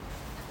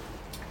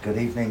Good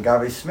evening,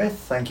 Gary Smith.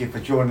 Thank you for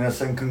joining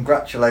us and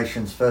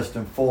congratulations first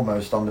and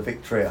foremost on the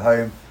victory at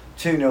home,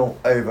 2-0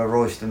 over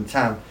Royston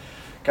Town.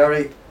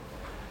 Gary,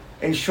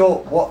 in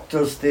short, what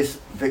does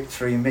this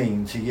victory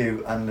mean to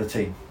you and the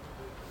team?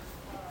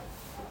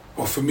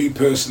 Well, for me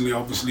personally,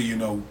 obviously,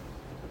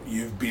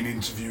 you've been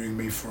interviewing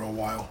me for a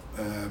while,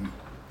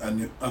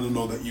 and I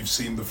know that you've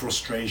seen the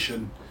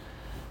frustration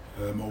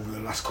over the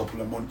last couple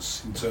of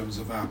months in terms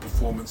of our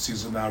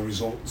performances and our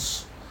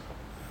results,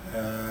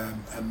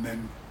 and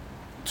then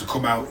to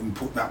come out and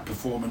put that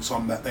performance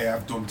on that they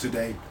have done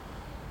today,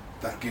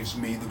 that gives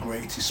me the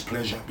greatest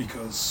pleasure,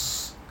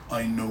 because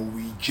I know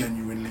we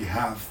genuinely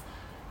have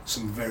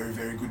some very,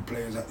 very good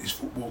players at this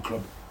football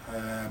club.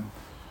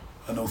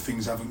 I know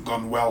things haven't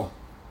gone well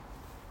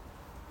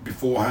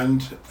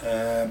beforehand,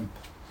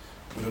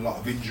 with a lot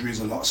of injuries,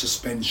 a lot of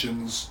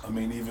suspensions. I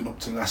mean, even up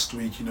to last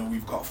week,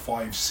 we've got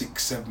 5,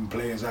 6, 7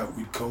 players out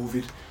with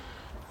COVID,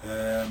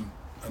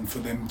 and for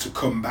them to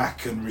come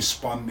back and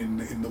respond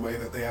in the way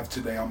that they have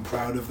today, I'm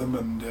proud of them.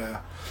 And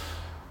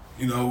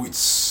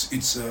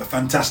it's a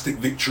fantastic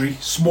victory.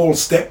 Small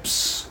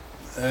steps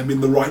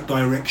in the right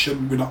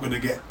direction. We're not going to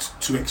get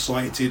too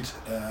excited,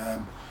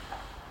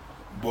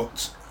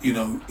 but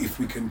if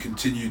we can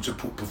continue to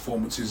put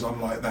performances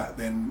on like that,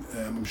 then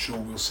I'm sure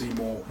we'll see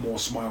more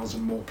smiles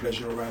and more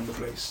pleasure around the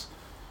place.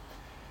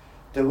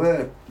 There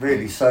were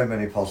really so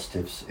many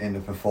positives in the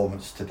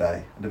performance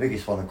today, and the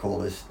biggest one of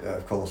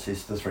course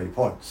is the 3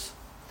 points.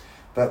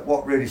 But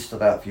what really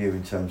stood out for you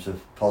in terms of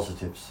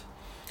positives?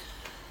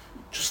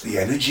 Just the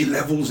energy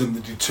levels and the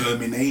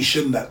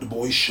determination that the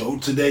boys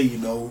showed today.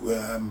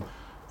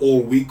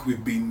 All week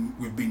we've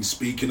been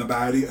speaking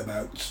about it,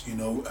 about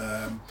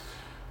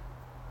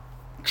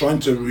trying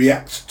to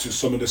react to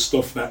some of the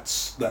stuff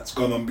that's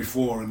gone on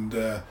before,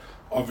 and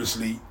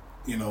obviously,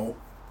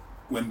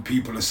 when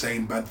people are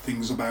saying bad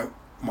things about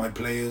my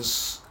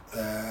players,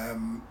 I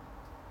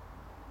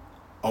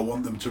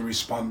want them to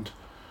respond,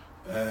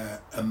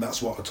 and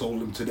that's what I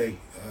told them today.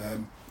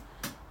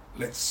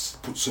 Let's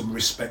put some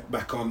respect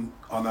back on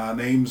our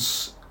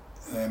names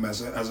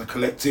as a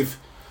collective,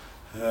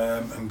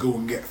 and go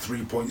and get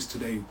 3 points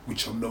today,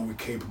 which I know we're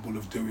capable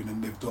of doing,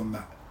 and they've done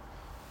that.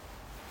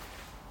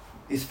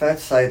 It's fair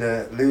to say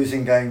that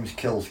losing games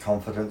kills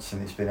confidence,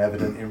 and it's been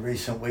evident in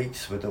recent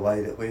weeks with the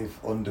way that we've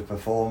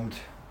underperformed.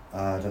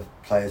 The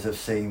players have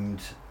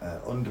seemed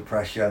under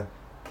pressure,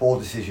 poor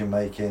decision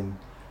making,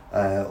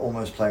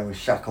 almost playing with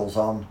shackles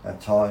on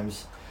at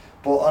times.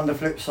 But on the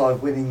flip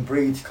side, winning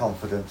breeds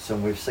confidence,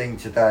 and we've seen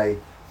today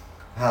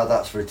how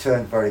that's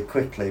returned very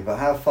quickly. But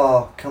how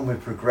far can we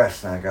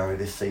progress now, Gary,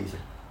 this season?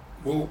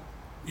 Well,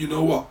 you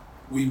know what?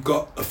 We've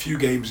got a few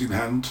games in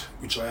hand,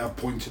 which I have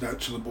pointed out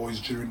to the boys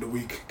during the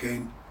week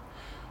again.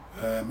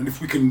 And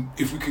if we can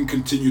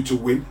continue to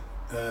win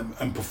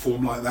and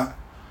perform like that,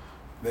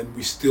 then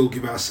we still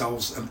give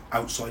ourselves an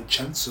outside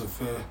chance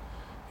of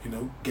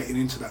getting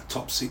into that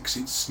top 6.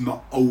 It's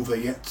not over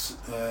yet.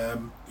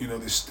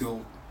 There's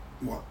still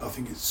I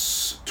think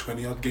it's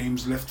 20 odd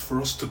games left for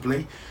us to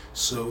play,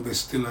 so there's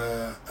still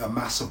a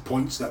mass of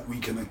points that we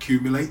can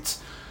accumulate.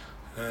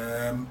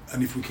 And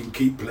if we can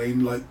keep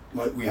playing like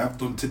we have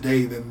done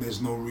today, then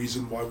there's no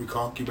reason why we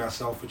can't give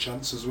ourselves a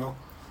chance as well.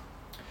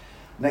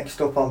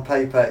 Next up on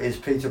paper is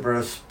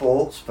Peterborough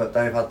Sports, but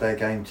they've had their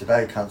game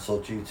today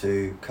cancelled due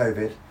to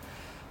COVID,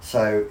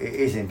 so it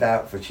is in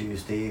doubt for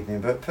Tuesday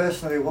evening. But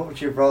personally, what would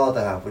you rather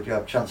have? Would you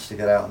have a chance to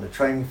get out on the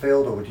training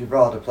field, or would you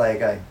rather play a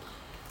game?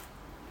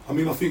 I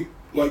mean, I think,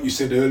 like you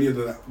said earlier,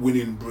 that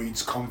winning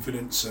breeds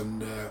confidence,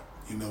 and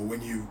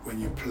when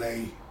you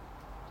play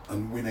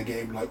and win a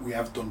game like we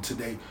have done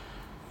today,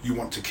 you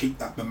want to keep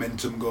that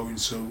momentum going.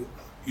 So,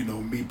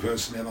 me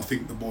personally, and I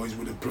think the boys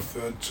would have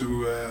preferred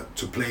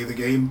to play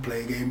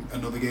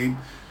another game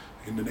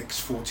in the next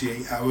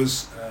 48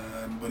 hours.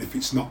 But if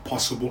it's not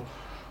possible,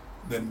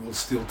 then we'll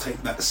still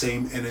take that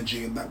same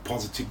energy and that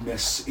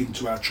positiveness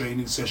into our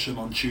training session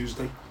on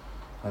Tuesday.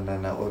 And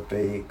then that would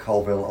be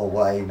Colville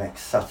away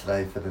next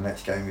Saturday for the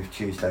next game, if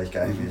Tuesday's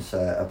game is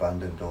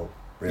abandoned or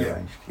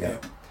rearranged. Yeah.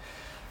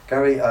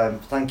 Gary,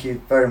 thank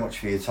you very much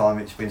for your time.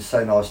 It's been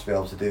so nice to be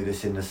able to do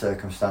this in the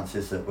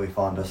circumstances that we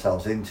find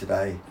ourselves in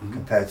today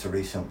compared to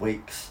recent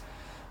weeks.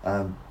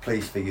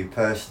 Pleased for you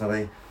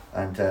personally,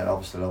 and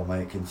obviously long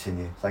may it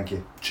continue. Thank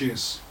you.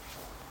 Cheers.